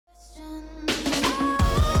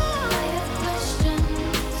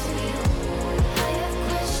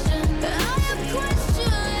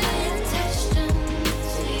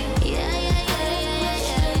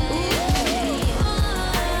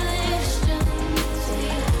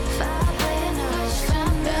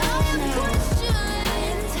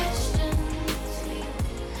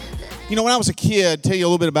You know, when I was a kid, tell you a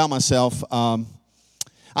little bit about myself, I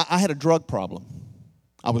had a drug problem.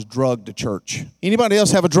 I was drugged to church. Anybody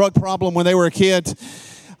else have a drug problem when they were a kid?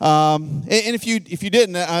 And if you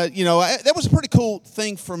didn't, that was a pretty cool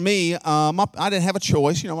thing for me. I didn't have a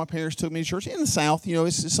choice. You know, my parents took me to church. In the South, you know,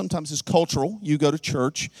 sometimes it's cultural. You go to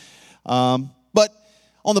church. But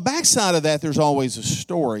on the backside of that, there's always a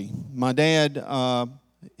story. My dad,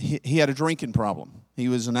 he had a drinking problem. He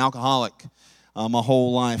was an alcoholic my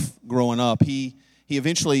whole life growing up. He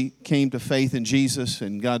eventually came to faith in Jesus,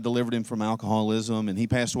 and God delivered him from alcoholism, and he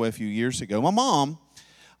passed away a few years ago. My mom,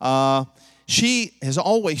 she has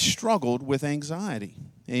always struggled with anxiety.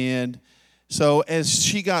 And so as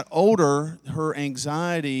she got older, her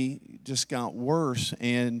anxiety just got worse,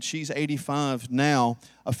 and she's 85 now.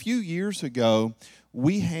 A few years ago,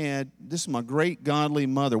 this is my great godly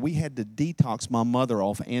mother, we had to detox my mother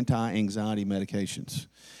off anti-anxiety medications.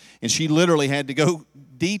 And she literally had to go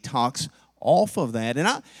detox off of that. And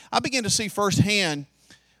I began to see firsthand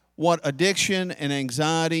what addiction and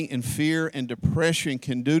anxiety and fear and depression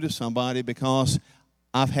can do to somebody, because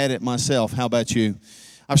I've had it myself. How about you?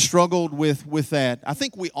 I've struggled with that. I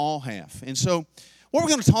think we all have. And so what we're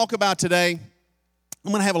going to talk about today,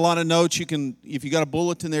 I'm going to have a lot of notes. You can, if you got a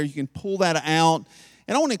bulletin there, you can pull that out.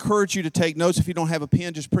 And I want to encourage you to take notes. If you don't have a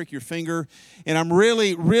pen, just prick your finger. And I'm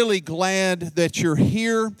really, really glad that you're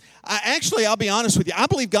here. I'll be honest with you. I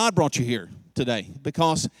believe God brought you here today,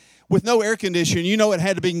 because with no air conditioning, you know it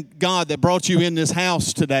had to be God that brought you in this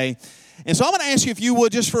house today. And so I'm going to ask you, if you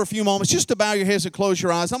would, just for a few moments, just to bow your heads and close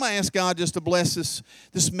your eyes. I'm going to ask God just to bless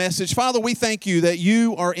this message. Father, we thank you that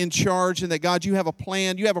you are in charge, and that, God, you have a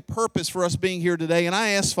plan, you have a purpose for us being here today. And I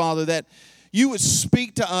ask, Father, that you would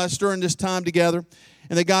speak to us during this time together.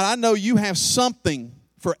 And that, God, I know you have something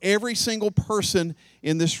for every single person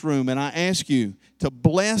in this room. And I ask you to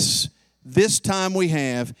bless this time we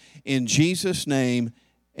have in Jesus' name.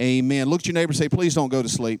 Amen. Look at your neighbor and say, please don't go to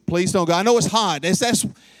sleep. Please don't go. I know it's hot.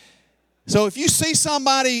 So if you see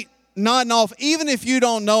somebody nodding off, even if you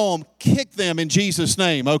don't know them, kick them in Jesus'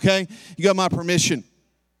 name, okay? You got my permission.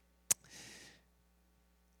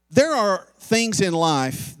 There are things in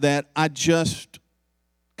life that I just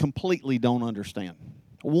completely don't understand.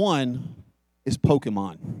 One is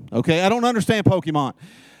Pokemon, okay? I don't understand Pokemon.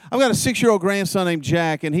 I've got a 6-year-old grandson named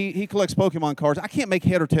Jack, and he collects Pokemon cards. I can't make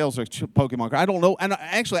head or tails of Pokemon cards. I don't know. And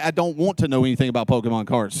actually, I don't want to know anything about Pokemon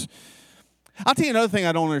cards. I'll tell you another thing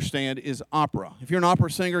I don't understand is opera. If you're an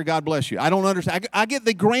opera singer, God bless you. I don't understand. I get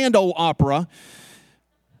the Grand Ole Opera,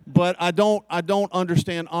 but I don't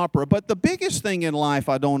understand opera. But the biggest thing in life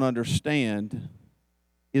I don't understand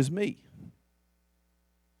is me.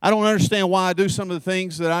 I don't understand why I do some of the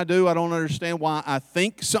things that I do. I don't understand why I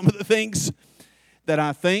think some of the things that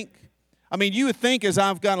I think. I mean, you would think as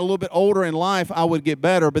I've gotten a little bit older in life, I would get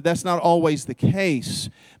better, but that's not always the case.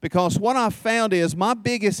 Because what I've found is my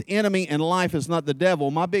biggest enemy in life is not the devil.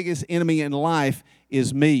 My biggest enemy in life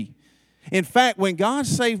is me. In fact, when God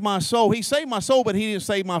saved my soul, he saved my soul, but he didn't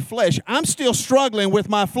save my flesh. I'm still struggling with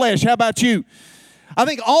my flesh. How about you? I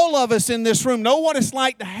think all of us in this room know what it's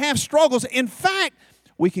like to have struggles. In fact,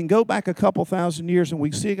 we can go back a couple thousand years and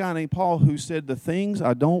we see a guy named Paul who said, the things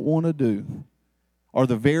I don't want to do are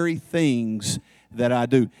the very things that I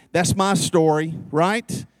do. That's my story,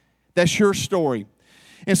 right? That's your story.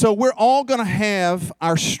 And so we're all going to have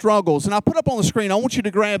our struggles. And I put up on the screen, I want you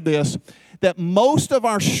to grab this, that most of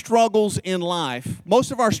our struggles in life,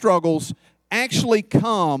 most of our struggles actually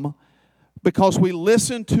come because we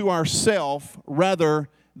listen to ourselves rather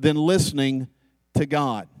than listening to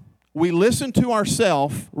God. We listen to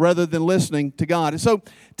ourselves rather than listening to God. And so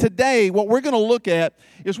today, what we're going to look at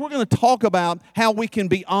is we're going to talk about how we can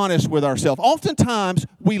be honest with ourselves. Oftentimes,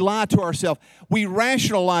 we lie to ourselves. We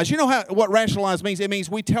rationalize. You know what rationalize means? It means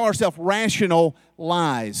we tell ourselves rational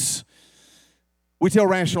lies. We tell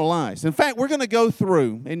rational lies. In fact, we're going to go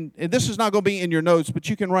through, and this is not going to be in your notes, but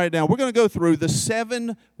you can write it down. We're going to go through the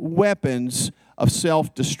 7 weapons of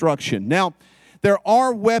self-destruction. Now, there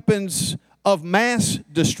are weapons of mass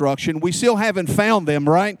destruction. We still haven't found them,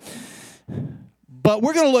 right? But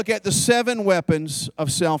we're going to look at the 7 weapons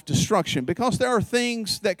of self-destruction, because there are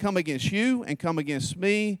things that come against you and come against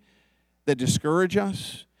me that discourage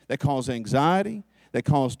us, that cause anxiety, that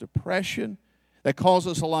cause depression, that cause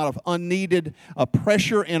us a lot of unneeded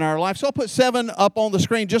pressure in our life. So I'll put 7 up on the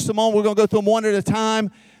screen just a moment. We're going to go through them one at a time.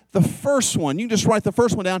 The first one, you can just write the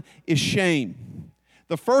first one down, is shame.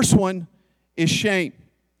 The first one is shame.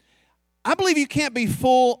 I believe you can't be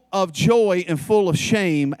full of joy and full of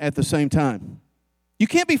shame at the same time. You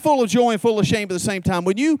can't be full of joy and full of shame at the same time.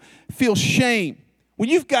 When you feel shame, when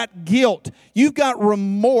you've got guilt, you've got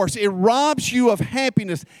remorse, it robs you of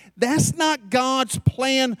happiness. That's not God's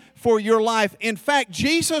plan for your life. In fact,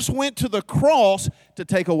 Jesus went to the cross to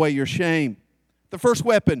take away your shame. The first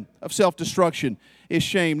weapon of self-destruction is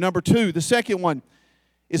shame. Number two, the second one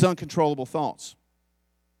is uncontrollable thoughts.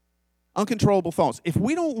 Uncontrollable thoughts. If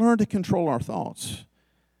we don't learn to control our thoughts,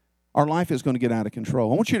 our life is going to get out of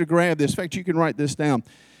control. I want you to grab this. In fact, you can write this down.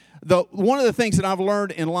 One of the things that I've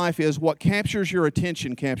learned in life is what captures your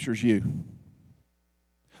attention captures you.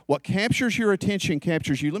 What captures your attention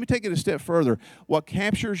captures you. Let me take it a step further. What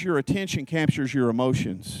captures your attention captures your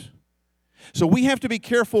emotions. So we have to be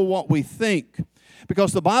careful what we think,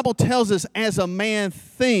 because the Bible tells us, as a man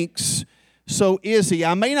thinks, so is he.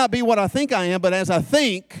 I may not be what I think I am, but as I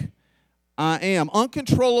think, I am.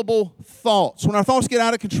 Uncontrollable thoughts. When our thoughts get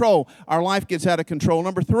out of control, our life gets out of control.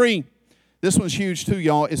 Number three, this one's huge too,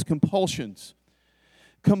 y'all, is compulsions.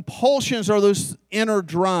 Compulsions are those inner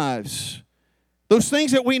drives. Those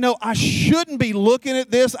things that we know, I shouldn't be looking at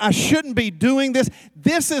this. I shouldn't be doing this.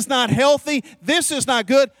 This is not healthy. This is not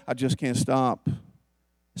good. I just can't stop.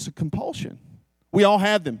 It's a compulsion. We all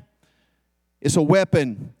have them. It's a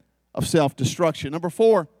weapon of self-destruction. Number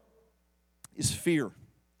four is fear.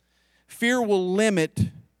 Fear will limit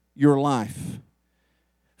your life.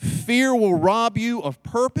 Fear will rob you of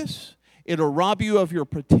purpose. It'll rob you of your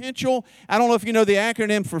potential. I don't know if you know the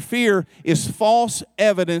acronym for fear is false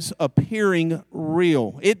evidence appearing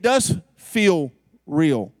real. It does feel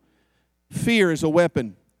real. Fear is a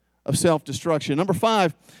weapon of self-destruction. Number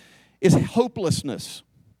five is hopelessness.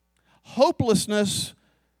 Hopelessness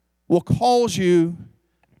will cause you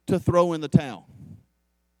to throw in the towel.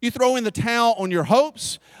 You throw in the towel on your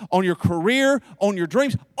hopes, on your career, on your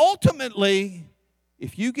dreams. Ultimately,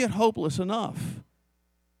 if you get hopeless enough,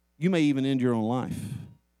 you may even end your own life.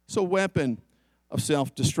 It's a weapon of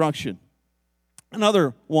self-destruction.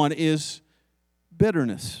 Another one is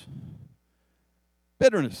bitterness.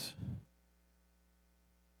 Bitterness.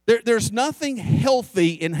 There's nothing healthy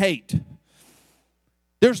in hate.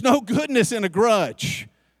 There's no goodness in a grudge.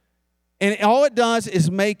 And all it does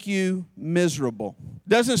is make you miserable.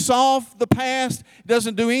 Doesn't solve the past.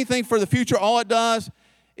 Doesn't do anything for the future. All it does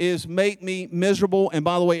is make me miserable. And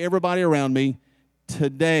by the way, everybody around me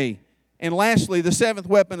today. And lastly, the seventh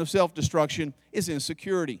weapon of self-destruction is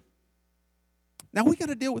insecurity. Now, we got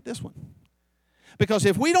to deal with this one. Because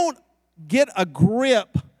if we don't get a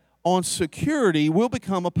grip on security, we'll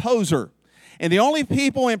become a poser. And the only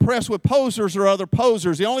people impressed with posers are other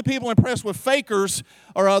posers. The only people impressed with fakers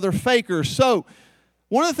are other fakers. So,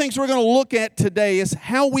 one of the things we're going to look at today is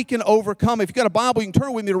how we can overcome. If you've got a Bible, you can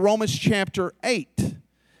turn with me to Romans chapter 8.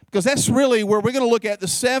 Because that's really where we're going to look at the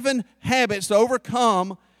 7 habits to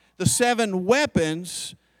overcome the 7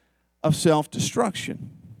 weapons of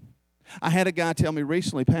self-destruction. I had a guy tell me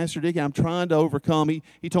recently, Pastor Dick, I'm trying to overcome.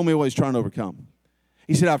 He told me what he's trying to overcome.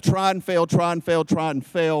 He said, I've tried and failed.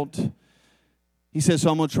 He said,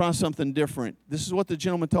 so I'm going to try something different. This is what the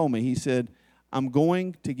gentleman told me. He said, I'm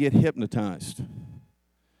going to get hypnotized.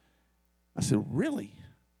 I said, really?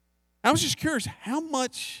 I was just curious, how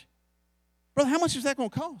much is that going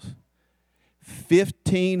to cost?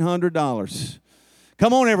 $1,500.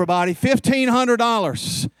 Come on, everybody,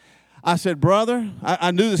 $1,500. I said, brother,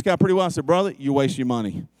 I knew this guy pretty well. I said, brother, you're wasting your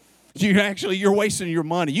money. You're wasting your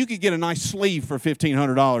money. You could get a nice sleeve for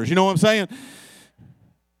 $1,500. You know what I'm saying?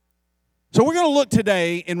 So we're going to look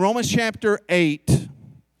today in Romans chapter 8,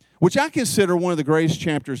 which I consider one of the greatest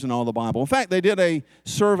chapters in all the Bible. In fact, they did a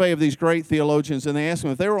survey of these great theologians, and they asked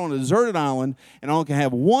them if they were on a deserted island and only could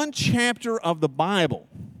have one chapter of the Bible,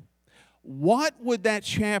 what would that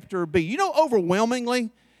chapter be? You know,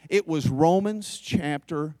 overwhelmingly, it was Romans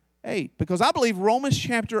chapter 8. Because I believe Romans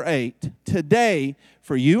chapter 8 today,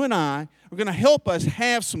 for you and I, are going to help us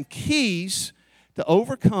have some keys to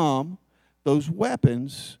overcome those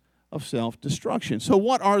weapons of self-destruction. So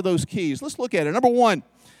what are those keys? Let's look at it. Number one,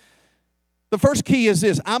 the first key is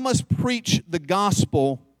this: I must preach the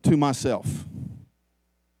gospel to myself.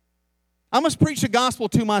 I must preach the gospel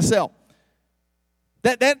to myself.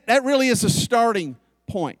 That really is a starting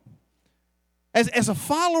point. As a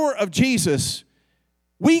follower of Jesus,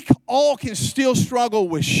 we all can still struggle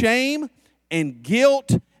with shame and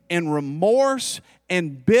guilt and remorse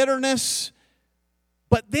and bitterness.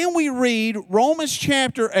 But then we read Romans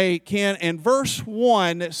chapter 8, Ken, and verse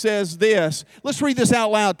 1 that says this. Let's read this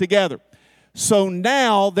out loud together. So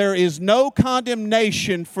now there is no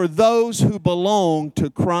condemnation for those who belong to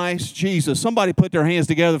Christ Jesus. Somebody put their hands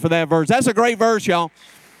together for that verse. That's a great verse, y'all.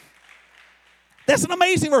 That's an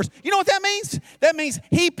amazing verse. You know what that means? That means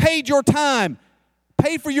He paid your time,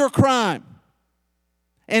 paid for your crime.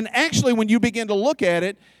 And actually, when you begin to look at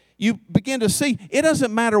it, you begin to see it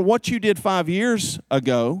doesn't matter what you did 5 years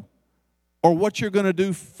ago or what you're going to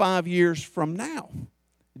do 5 years from now.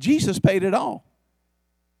 Jesus paid it all.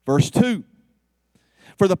 Verse 2,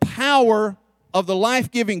 for the power of the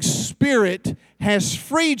life-giving Spirit has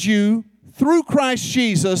freed you through Christ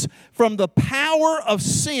Jesus from the power of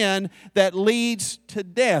sin that leads to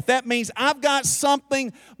death. That means I've got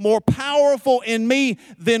something more powerful in me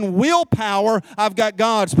than willpower. I've got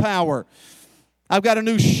God's power. I've got a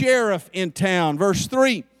new sheriff in town. Verse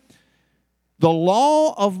 3, the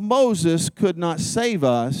law of Moses could not save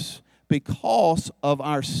us because of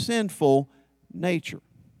our sinful nature.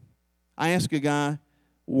 I asked a guy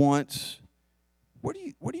once, where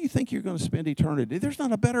do you think you're going to spend eternity? There's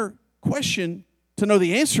not a better question to know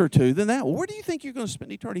the answer to than that. Well, where do you think you're going to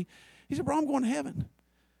spend eternity? He said, bro, I'm going to heaven.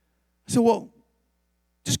 I said, well,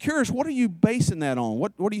 just curious, what are you basing that on?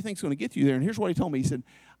 What do you think is going to get you there? And here's what he told me. He said,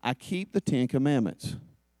 I keep the 10 Commandments.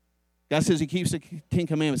 God says he keeps the 10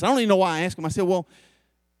 Commandments. I don't even know why I asked him. I said, well,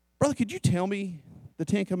 brother, could you tell me the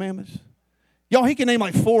 10 Commandments? Y'all, he can name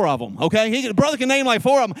like 4 of them, okay? Brother can name like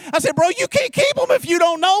 4 of them. I said, bro, you can't keep them if you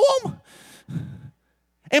don't know them.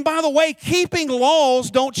 And by the way, keeping laws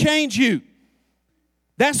don't change you.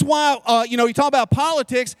 That's why, you talk about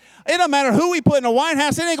politics. It doesn't matter who we put in the White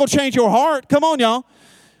House. It ain't going to change your heart. Come on, y'all.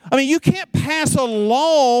 I mean, you can't pass a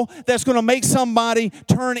law that's going to make somebody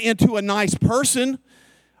turn into a nice person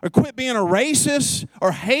or quit being a racist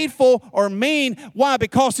or hateful or mean. Why?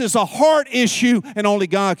 Because it's a heart issue, and only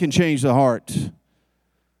God can change the heart.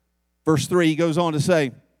 Verse 3, he goes on to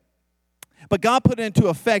say, but God put into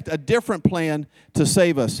effect a different plan to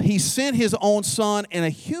save us. He sent his own Son in a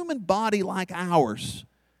human body like ours,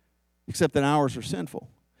 except that ours are sinful.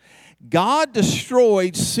 God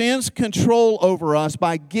destroyed sin's control over us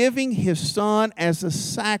by giving his Son as a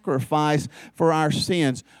sacrifice for our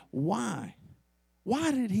sins. Why?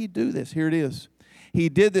 Why did he do this? Here it is. He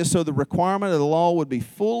did this so the requirement of the law would be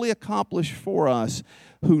fully accomplished for us,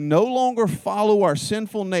 who no longer follow our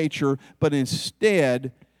sinful nature, but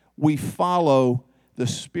instead we follow the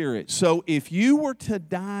Spirit. So if you were to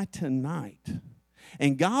die tonight,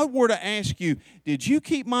 and God were to ask you, did you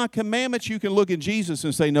keep my commandments? You can look at Jesus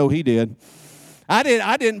and say, no, he did. I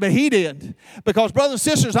didn't, but he did. Because, brothers and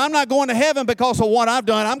sisters, I'm not going to heaven because of what I've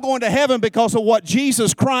done. I'm going to heaven because of what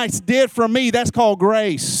Jesus Christ did for me. That's called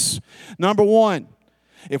grace. Number 1,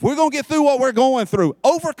 if we're going to get through what we're going through,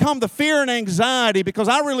 overcome the fear and anxiety, because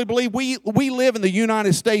I really believe we live in the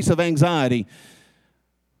United States of anxiety.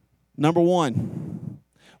 Number 1,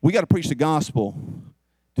 we got to preach the gospel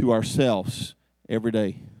to ourselves every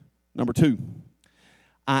day. Number 2,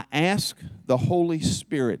 I ask the Holy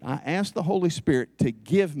Spirit to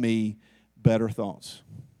give me better thoughts.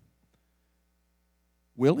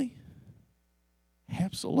 Will he?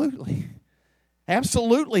 Absolutely.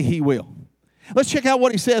 Absolutely he will. Let's check out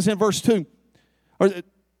what he says in verse 2.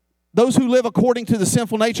 Those who live according to the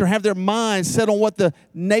sinful nature have their minds set on what the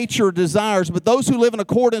nature desires, but those who live in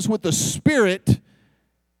accordance with the Spirit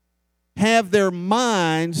have their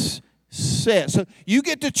minds set. So you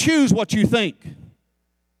get to choose what you think.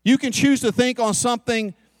 You can choose to think on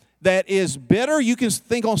something that is bitter. You can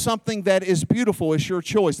think on something that is beautiful. It's your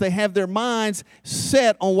choice. They have their minds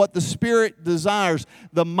set on what the Spirit desires.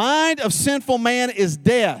 The mind of sinful man is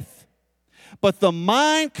death, but the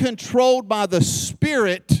mind controlled by the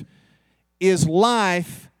Spirit is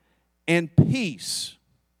life and peace.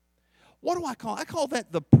 What do I call it? I call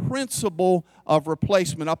that the principle of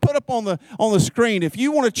replacement. I put up on the screen, if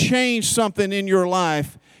you want to change something in your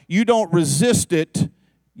life, you don't resist it,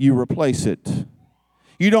 you replace it.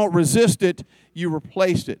 You don't resist it, you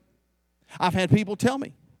replace it. I've had people tell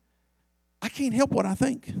me, I can't help what I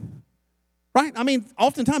think. Right? I mean,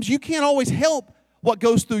 oftentimes you can't always help what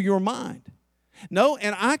goes through your mind. No,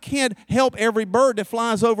 and I can't help every bird that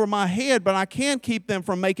flies over my head, but I can keep them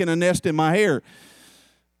from making a nest in my hair.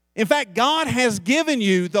 In fact, God has given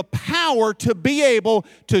you the power to be able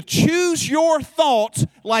to choose your thoughts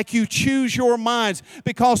like you choose your minds.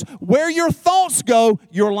 Because where your thoughts go,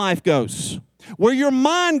 your life goes. Where your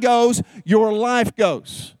mind goes, your life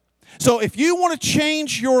goes. So if you want to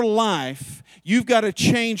change your life, you've got to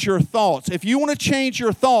change your thoughts. If you want to change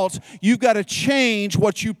your thoughts, you've got to change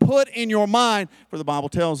what you put in your mind. For the Bible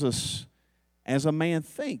tells us, as a man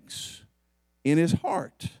thinks in his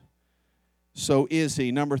heart, so is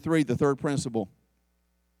he. Number 3, the third principle.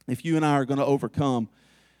 If you and I are going to overcome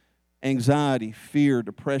anxiety, fear,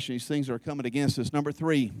 depression, these things are coming against us. Number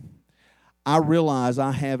 3, I realize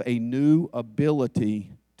I have a new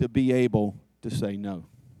ability to be able to say no.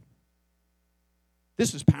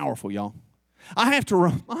 This is powerful, y'all. I have to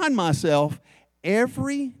remind myself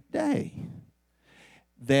every day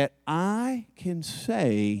that I can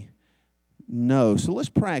say no. So let's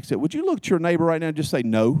practice it. Would you look at your neighbor right now and just say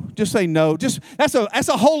no? Just say no. That's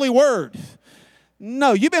a holy word.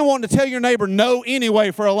 No. You've been wanting to tell your neighbor no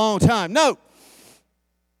anyway for a long time. No.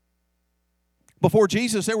 Before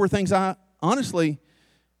Jesus, there were things I honestly,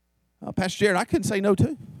 Pastor Jared, I couldn't say no to.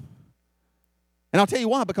 And I'll tell you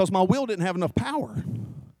why, because my will didn't have enough power.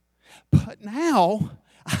 But now,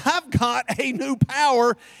 I've got a new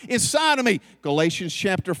power inside of me. Galatians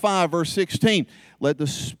chapter 5, verse 16. Let the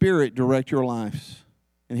Spirit direct your lives.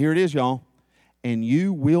 And here it is, y'all. And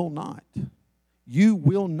you will not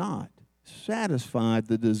satisfy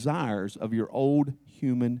the desires of your old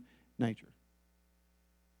human nature.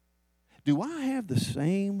 Do I have the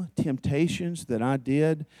same temptations that I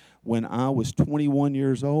did when I was 21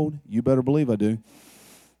 years old? You better believe I do.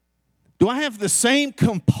 Do I have the same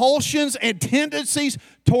compulsions and tendencies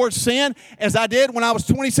towards sin as I did when I was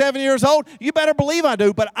 27 years old? You better believe I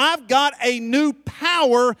do, but I've got a new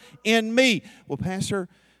power in me. Well, Pastor,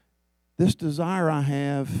 this desire I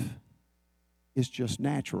have is just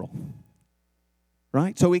natural,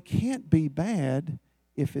 right? So it can't be bad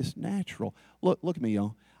if it's natural. Look at me,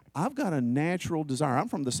 y'all. I've got a natural desire. I'm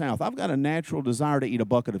from the South. I've got a natural desire to eat a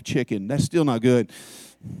bucket of chicken. That's still not good.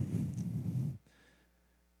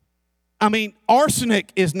 I mean,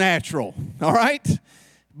 arsenic is natural, all right?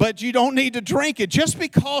 But you don't need to drink it. Just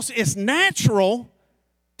because it's natural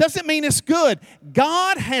doesn't mean it's good.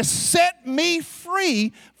 God has set me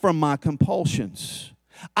free from my compulsions.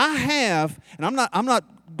 I have, and I'm not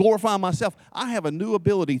glorifying myself, I have a new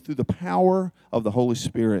ability through the power of the Holy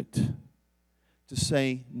Spirit to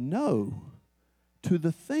say no to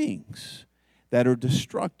the things that are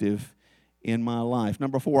destructive in my life.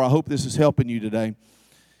 Number 4, I hope this is helping you today.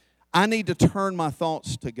 I need to turn my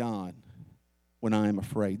thoughts to God when I am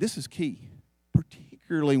afraid. This is key,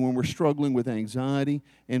 particularly when we're struggling with anxiety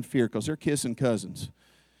and fear, because they're kissing cousins.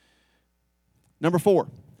 Number 4,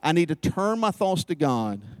 I need to turn my thoughts to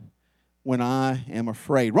God when I am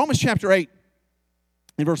afraid. Romans chapter 8,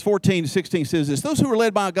 in verse 14 to 16 says this: those who are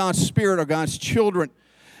led by God's Spirit are God's children.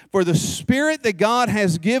 For the Spirit that God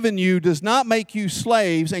has given you does not make you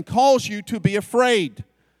slaves and cause you to be afraid.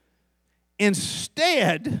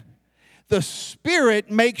 Instead, the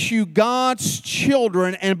Spirit makes you God's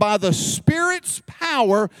children, and by the Spirit's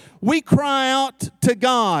power, we cry out to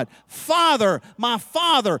God, Father, my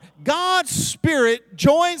Father. God's Spirit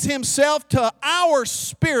joins Himself to our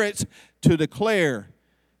spirits to declare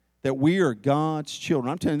that we are God's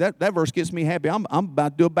children. I'm telling you, that verse gets me happy. I'm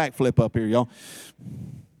about to do a backflip up here, y'all.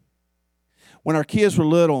 When our kids were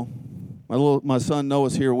little, my son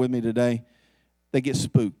Noah's here with me today, they get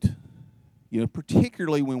spooked. You know,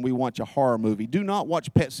 particularly when we watch a horror movie. Do not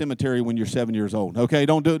watch Pet Sematary when you're 7 years old. Okay,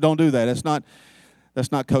 don't do that.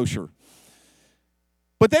 That's not kosher.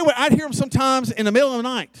 But I'd hear them sometimes in the middle of the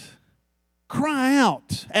night cry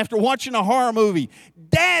out after watching a horror movie,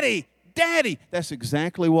 "Daddy, Daddy!" That's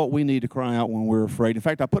exactly what we need to cry out when we're afraid. In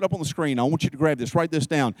fact, I put up on the screen, I want you to grab this, write this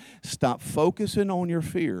down. Stop focusing on your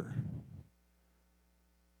fear.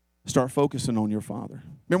 Start focusing on your Father.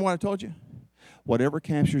 Remember what I told you? Whatever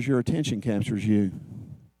captures your attention captures you.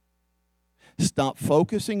 Stop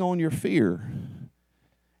focusing on your fear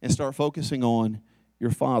and start focusing on your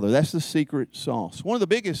Father. That's the secret sauce. One of the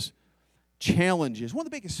biggest challenges, one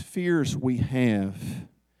of the biggest fears we have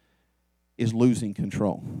is losing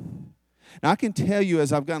control. Now, I can tell you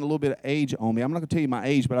as I've gotten a little bit of age on me, I'm not going to tell you my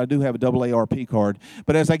age, but I do have a AARP card.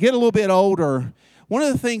 But as I get a little bit older, one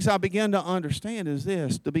of the things I begin to understand is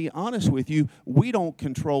this: to be honest with you, we don't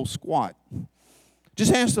control squat.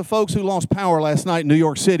 Just ask the folks who lost power last night in New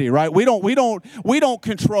York City, right? We don't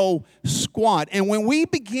control squat. And when we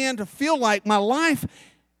begin to feel like my life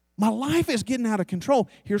is getting out of control,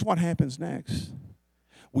 here's what happens next.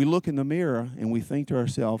 We look in the mirror and we think to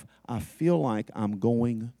ourselves, I feel like I'm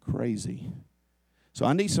going crazy. So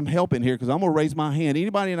I need some help in here because I'm going to raise my hand.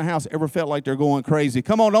 Anybody in the house ever felt like they're going crazy?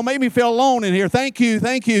 Come on, don't make me feel alone in here. Thank you.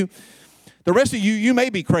 The rest of you may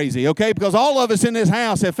be crazy, okay? Because all of us in this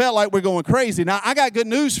house have felt like we're going crazy. Now, I got good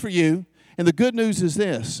news for you, and the good news is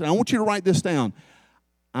this. And I want you to write this down.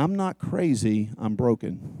 I'm not crazy, I'm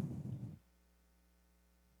broken.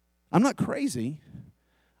 I'm not crazy,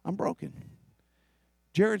 I'm broken.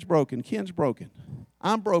 Jared's broken, Ken's broken,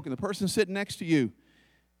 I'm broken, the person sitting next to you,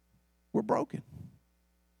 we're broken.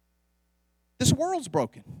 This world's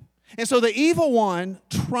broken. And so the evil one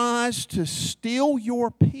tries to steal your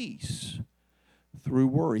peace through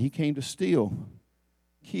worry. He came to steal,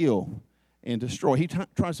 kill, and destroy. He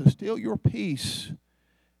tries to steal your peace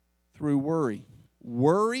through worry.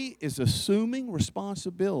 Worry is assuming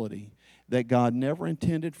responsibility that God never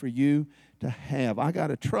intended for you to have. I got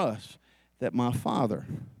to trust that my Father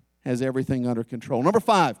has everything under control. Number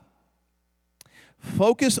 5,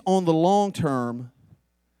 focus on the long term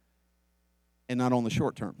and not on the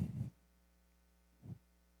short term.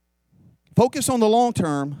 Focus on the long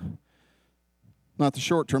term, not the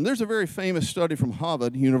short term. There's a very famous study from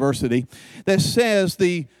Harvard University that says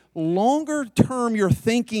the longer term your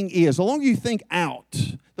thinking is, the longer you think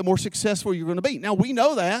out, the more successful you're going to be. Now, we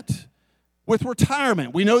know that with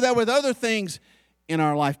retirement. We know that with other things in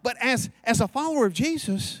our life. But as a follower of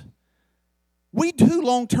Jesus, we do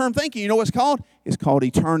long-term thinking. You know what it's called? It's called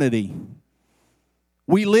eternity.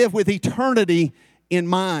 We live with eternity in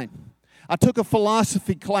mind. I took a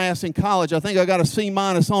philosophy class in college. I think I got a C-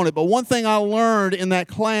 on it. But one thing I learned in that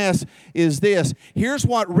class is this. Here's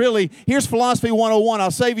Philosophy 101. I'll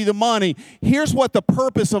save you the money. Here's what the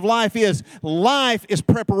purpose of life is. Life is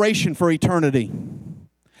preparation for eternity.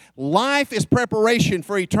 Life is preparation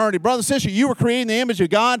for eternity. Brother and sister, you were created in the image of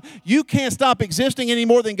God. You can't stop existing any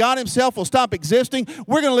more than God himself will stop existing.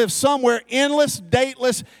 We're going to live somewhere endless,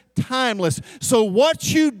 dateless, timeless. So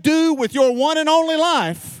what you do with your one and only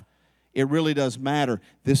life, it really does matter.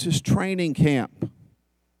 This is training camp.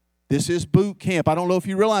 This is boot camp. I don't know if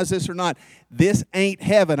you realize this or not. This ain't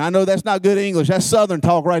heaven. I know that's not good English. That's Southern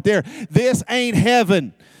talk right there. This ain't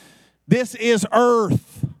heaven. This is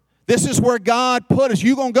earth. This is where God put us.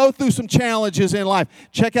 You're going to go through some challenges in life.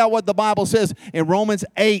 Check out what the Bible says in Romans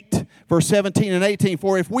 8, verse 17 and 18.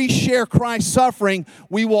 For if we share Christ's suffering,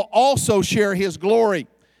 we will also share his glory.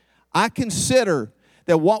 I consider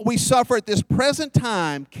that what we suffer at this present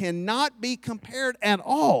time cannot be compared at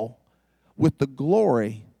all with the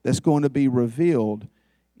glory that's going to be revealed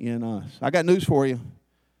in us. I got news for you.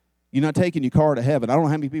 You're not taking your car to heaven. I don't know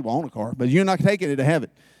how many people own a car, but you're not taking it to heaven.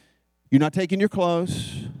 You're not taking your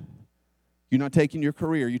clothes. You're not taking your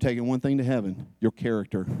career. You're taking one thing to heaven, your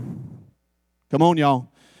character. Come on,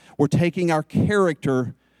 y'all. We're taking our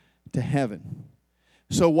character to heaven.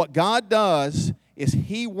 So what God does is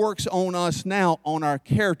he works on us now on our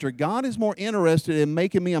character. God is more interested in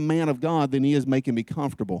making me a man of God than he is making me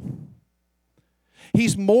comfortable.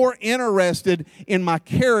 He's more interested in my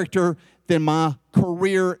character than my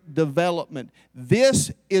career development.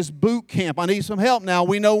 This is boot camp. I need some help now.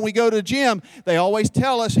 We know when we go to the gym, they always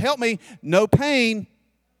tell us, help me, no pain.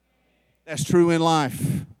 That's true in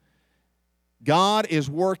life. God is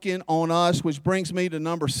working on us, which brings me to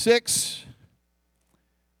number 6.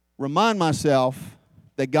 Remind myself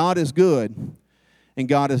that God is good and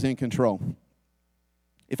God is in control.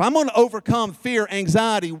 If I'm going to overcome fear,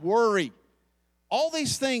 anxiety, worry, all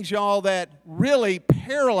these things, y'all, that really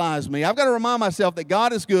paralyze me, I've got to remind myself that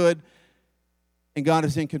God is good and God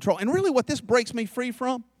is in control. And really what this breaks me free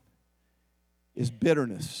from is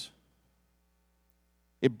bitterness.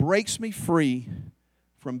 It breaks me free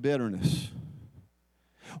from bitterness.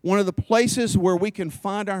 One of the places where we can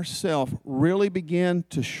find ourselves really begin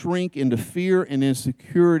to shrink into fear and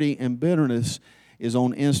insecurity and bitterness is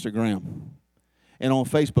on Instagram and on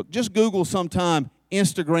Facebook. Just Google sometime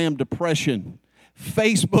Instagram depression,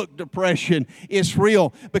 Facebook depression. It's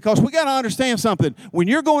real because we got to understand something. When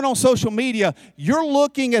you're going on social media, you're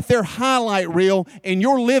looking at their highlight reel and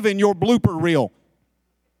you're living your blooper reel.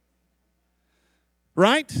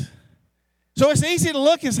 Right? So it's easy to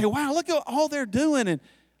look and say, wow, look at all they're doing and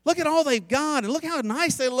look at all they've got, and look how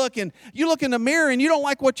nice they look, and you look in the mirror and you don't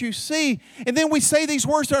like what you see, and then we say these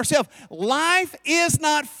words to ourselves, life is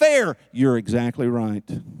not fair. You're exactly right.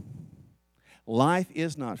 Life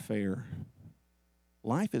is not fair.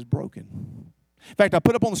 Life is broken. In fact, I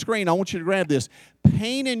put up on the screen, I want you to grab this.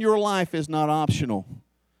 Pain in your life is not optional.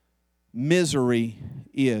 Misery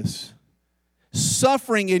is.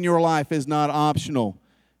 Suffering in your life is not optional.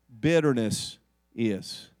 Bitterness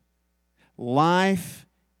is. Life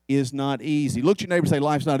is not easy. Look at your neighbor and say,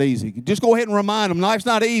 life's not easy. Just go ahead and remind them, life's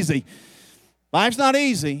not easy. Life's not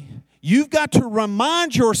easy. You've got to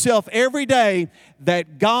remind yourself every day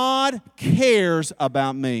that God cares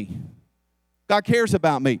about me. God cares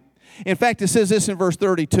about me. In fact, it says this in verse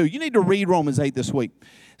 32. You need to read Romans 8 this week.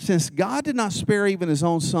 Since God did not spare even his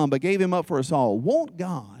own son, but gave him up for us all, won't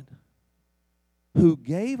God, who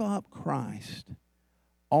gave up Christ,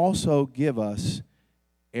 also give us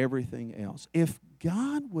everything else? If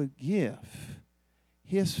God would give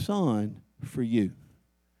his son for you,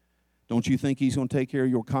 don't you think he's going to take care of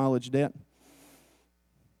your college debt?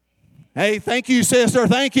 Hey, thank you, sister.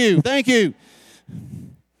 Thank you. Thank you.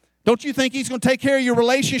 Don't you think he's going to take care of your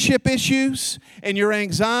relationship issues and your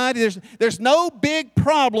anxiety? There's no big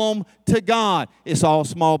problem to God. It's all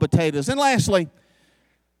small potatoes. And lastly,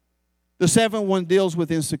 The seventh one deals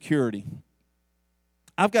with insecurity.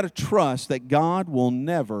 I've got to trust that God will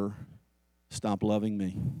never stop loving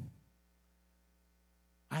me.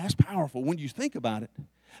 That's powerful when you think about it.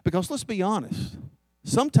 Because let's be honest.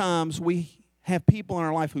 Sometimes we have people in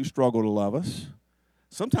our life who struggle to love us.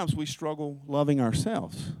 Sometimes we struggle loving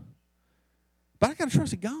ourselves. But I got to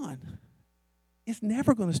trust that God is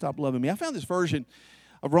never going to stop loving me. I found this version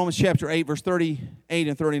of Romans chapter 8, verse 38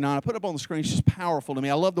 and 39. I put it up on the screen. It's just powerful to me.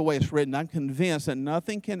 I love the way it's written. I'm convinced that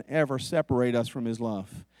nothing can ever separate us from His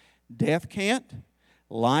love. Death can't.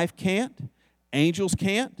 Life can't. Angels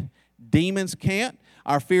can't. Demons can't.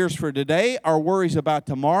 Our fears for today, our worries about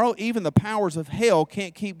tomorrow, even the powers of hell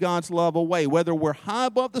can't keep God's love away. Whether we're high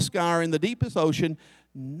above the sky or in the deepest ocean,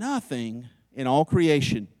 nothing in all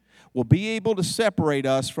creation will be able to separate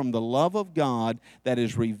us from the love of God that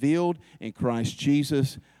is revealed in Christ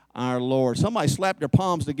Jesus our Lord. Somebody slap their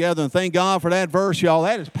palms together and thank God for that verse, y'all.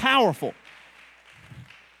 That is powerful.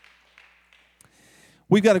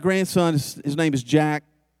 We've got a grandson. His name is Jack.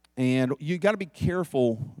 And you got to be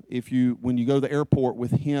careful when you go to the airport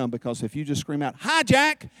with him, because if you just scream out, "Hi,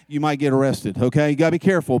 Jack," you might get arrested, okay? You got to be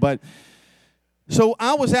careful. So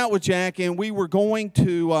I was out with Jack, and we were going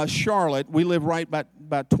to Charlotte. We live right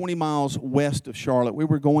about 20 miles west of Charlotte. We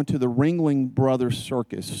were going to the Ringling Brothers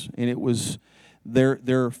Circus, and it was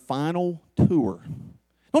their final tour.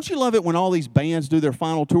 Don't you love it when all these bands do their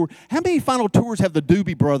final tour? How many final tours have the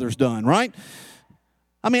Doobie Brothers done, right?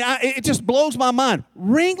 I mean, it just blows my mind.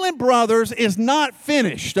 Ringling Brothers is not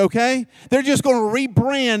finished, okay? They're just going to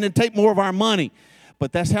rebrand and take more of our money.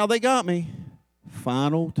 But that's how they got me.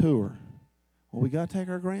 Final tour. Well, we got to take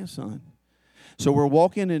our grandson. So we're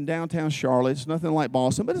walking in downtown Charlotte. It's nothing like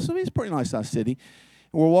Boston, but it's a pretty nice-sized city.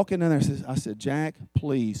 And we're walking in there. I said, "Jack,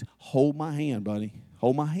 please hold my hand, buddy.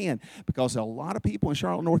 Hold my hand." Because a lot of people in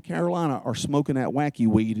Charlotte, North Carolina are smoking that wacky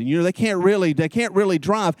weed. And, they can't really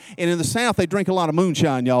drive. And in the South, they drink a lot of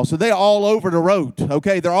moonshine, y'all. So they're all over the road,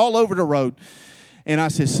 okay? They're all over the road. And I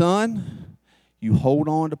said, "Son, you hold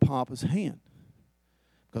on to Papa's hand."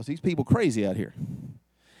 Because these people crazy out here.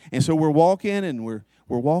 And so we're walking, and we're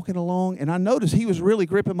walking along. And I noticed he was really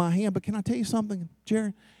gripping my hand. But can I tell you something,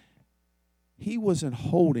 Jared? He wasn't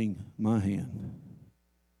holding my hand.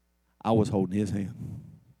 I was holding his hand.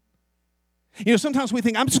 Sometimes we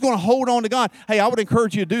think, I'm just going to hold on to God. Hey, I would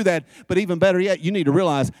encourage you to do that. But even better yet, you need to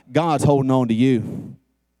realize God's holding on to you.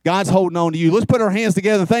 God's holding on to you. Let's put our hands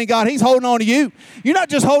together and thank God He's holding on to you. You're not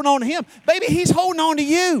just holding on to Him. Baby, He's holding on to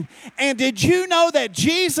you. And did you know that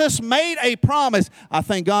Jesus made a promise? I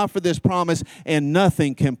thank God for this promise. And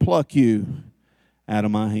nothing can pluck you out of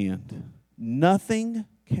my hand. Nothing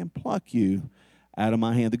can pluck you out of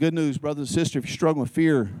my hand. The good news, brothers and sisters, if you're struggling with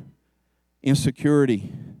fear,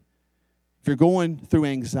 insecurity, if you're going through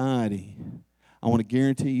anxiety, I want to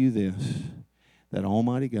guarantee you this, that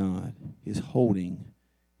Almighty God is holding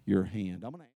your hand.